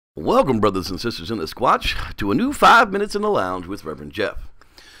Welcome, brothers and sisters in the Squatch, to a new 5 Minutes in the Lounge with Reverend Jeff.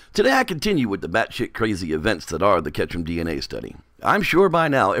 Today I continue with the batshit crazy events that are the Ketchum DNA study. I'm sure by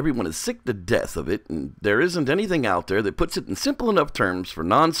now everyone is sick to death of it, and there isn't anything out there that puts it in simple enough terms for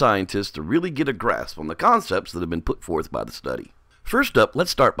non-scientists to really get a grasp on the concepts that have been put forth by the study. First up,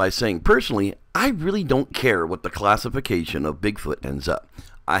 let's start by saying personally, I really don't care what the classification of Bigfoot ends up.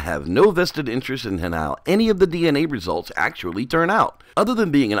 I have no vested interest in how any of the DNA results actually turn out. Other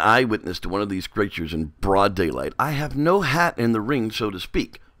than being an eyewitness to one of these creatures in broad daylight, I have no hat in the ring, so to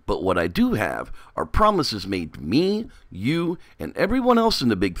speak. But what I do have are promises made to me, you, and everyone else in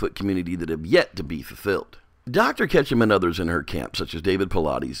the Bigfoot community that have yet to be fulfilled. Dr. Ketchum and others in her camp, such as David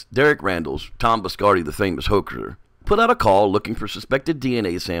Pilates, Derek Randalls, Tom Biscardi, the famous hoaxer, put out a call looking for suspected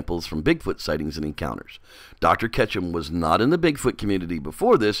DNA samples from Bigfoot sightings and encounters. Dr. Ketchum was not in the Bigfoot community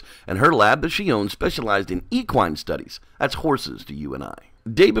before this, and her lab that she owned specialized in equine studies. That's horses to you and I.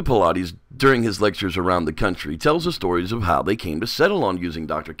 David Pilates, during his lectures around the country, tells the stories of how they came to settle on using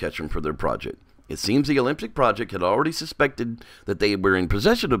Dr. Ketchum for their project. It seems the Olympic Project had already suspected that they were in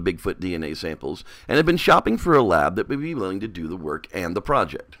possession of Bigfoot DNA samples and had been shopping for a lab that would be willing to do the work and the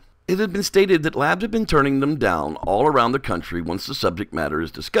project. It had been stated that labs had been turning them down all around the country once the subject matter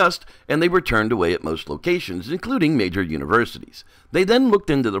is discussed, and they were turned away at most locations, including major universities. They then looked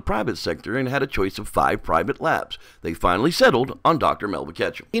into the private sector and had a choice of 5 private labs. They finally settled on Dr. Melba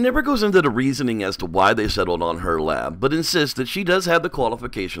Ketchum. He never goes into the reasoning as to why they settled on her lab, but insists that she does have the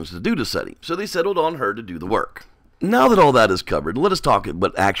qualifications to do the study, so they settled on her to do the work. Now that all that is covered, let us talk about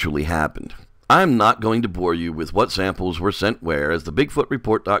what actually happened. I'm not going to bore you with what samples were sent where, as the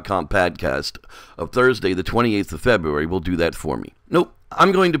BigfootReport.com podcast of Thursday the 28th of February will do that for me. Nope,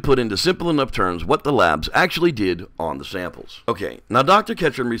 I'm going to put into simple enough terms what the labs actually did on the samples. Okay, now Dr.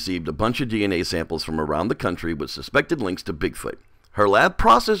 Ketchum received a bunch of DNA samples from around the country with suspected links to Bigfoot. Her lab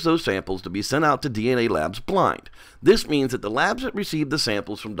processed those samples to be sent out to DNA labs blind. This means that the labs that received the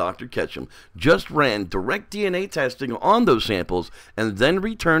samples from Dr. Ketchum just ran direct DNA testing on those samples and then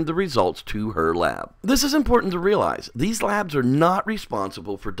returned the results to her lab. This is important to realize. These labs are not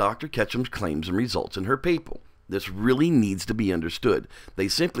responsible for Dr. Ketchum's claims and results in her paper. This really needs to be understood. They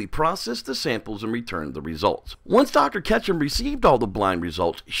simply processed the samples and returned the results. Once Dr. Ketchum received all the blind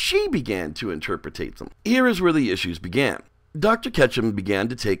results, she began to interpretate them. Here is where the issues began. Dr. Ketchum began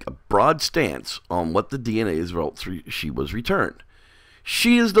to take a broad stance on what the DNA results she was returned.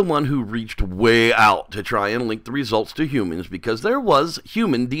 She is the one who reached way out to try and link the results to humans because there was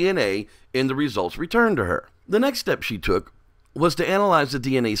human DNA in the results returned to her. The next step she took was to analyze the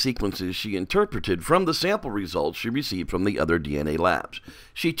DNA sequences she interpreted from the sample results she received from the other DNA labs.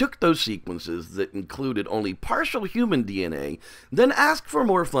 She took those sequences that included only partial human DNA, then asked for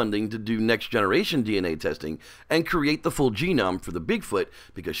more funding to do next-generation DNA testing and create the full genome for the Bigfoot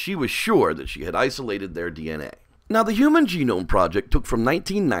because she was sure that she had isolated their DNA. Now, the Human Genome Project took from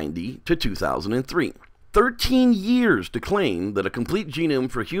 1990 to 2003. 13 years to claim that a complete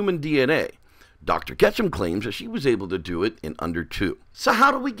genome for human DNA. Dr. Ketchum claims that she was able to do it in under 2. So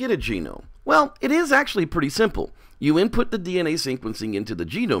how do we get a genome? Well, it is actually pretty simple. You input the DNA sequencing into the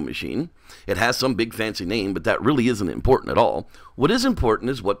genome machine. It has some big fancy name, but that really isn't important at all. What is important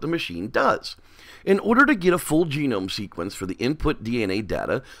is what the machine does. In order to get a full genome sequence for the input DNA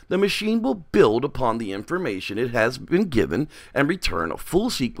data, the machine will build upon the information it has been given and return a full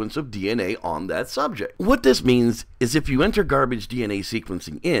sequence of DNA on that subject. What this means is if you enter garbage DNA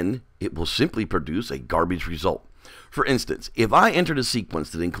sequencing in, it will simply produce a garbage result. For instance, if I entered a sequence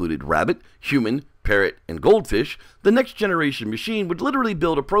that included rabbit, human, parrot, and goldfish, the next generation machine would literally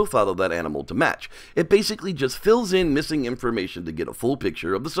build a profile of that animal to match. It basically just fills in missing information to get a full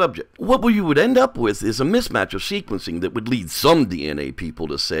picture of the subject. What you would end up with is a mismatch of sequencing that would lead some DNA people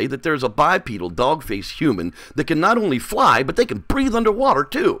to say that there's a bipedal dog-faced human that can not only fly, but they can breathe underwater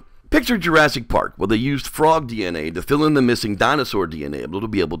too. Picture Jurassic Park, where they used frog DNA to fill in the missing dinosaur DNA to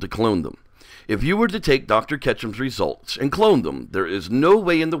be able to clone them. If you were to take Dr. Ketchum's results and clone them, there is no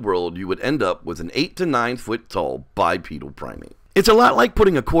way in the world you would end up with an 8 to 9 foot tall bipedal primate. It's a lot like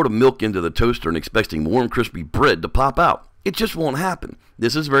putting a quart of milk into the toaster and expecting warm, crispy bread to pop out. It just won't happen.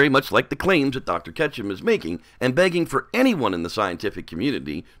 This is very much like the claims that Dr. Ketchum is making and begging for anyone in the scientific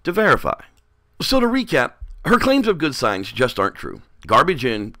community to verify. So to recap, her claims of good science just aren't true. Garbage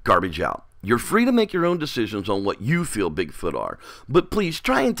in, garbage out. You're free to make your own decisions on what you feel Bigfoot are, but please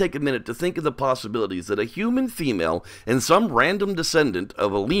try and take a minute to think of the possibilities that a human female and some random descendant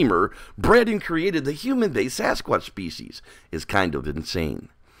of a lemur bred and created the human-based Sasquatch species is kind of insane.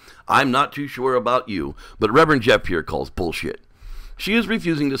 I'm not too sure about you, but Reverend Jeff here calls bullshit. She is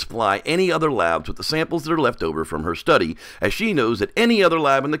refusing to supply any other labs with the samples that are left over from her study, as she knows that any other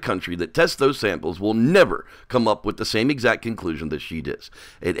lab in the country that tests those samples will never come up with the same exact conclusion that she does.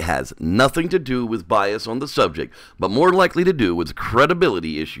 It has nothing to do with bias on the subject, but more likely to do with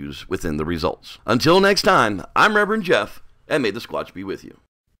credibility issues within the results. Until next time, I'm Reverend Jeff, and may the Squatch be with you.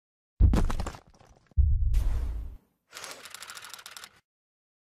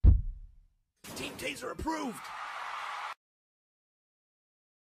 Team Taser approved!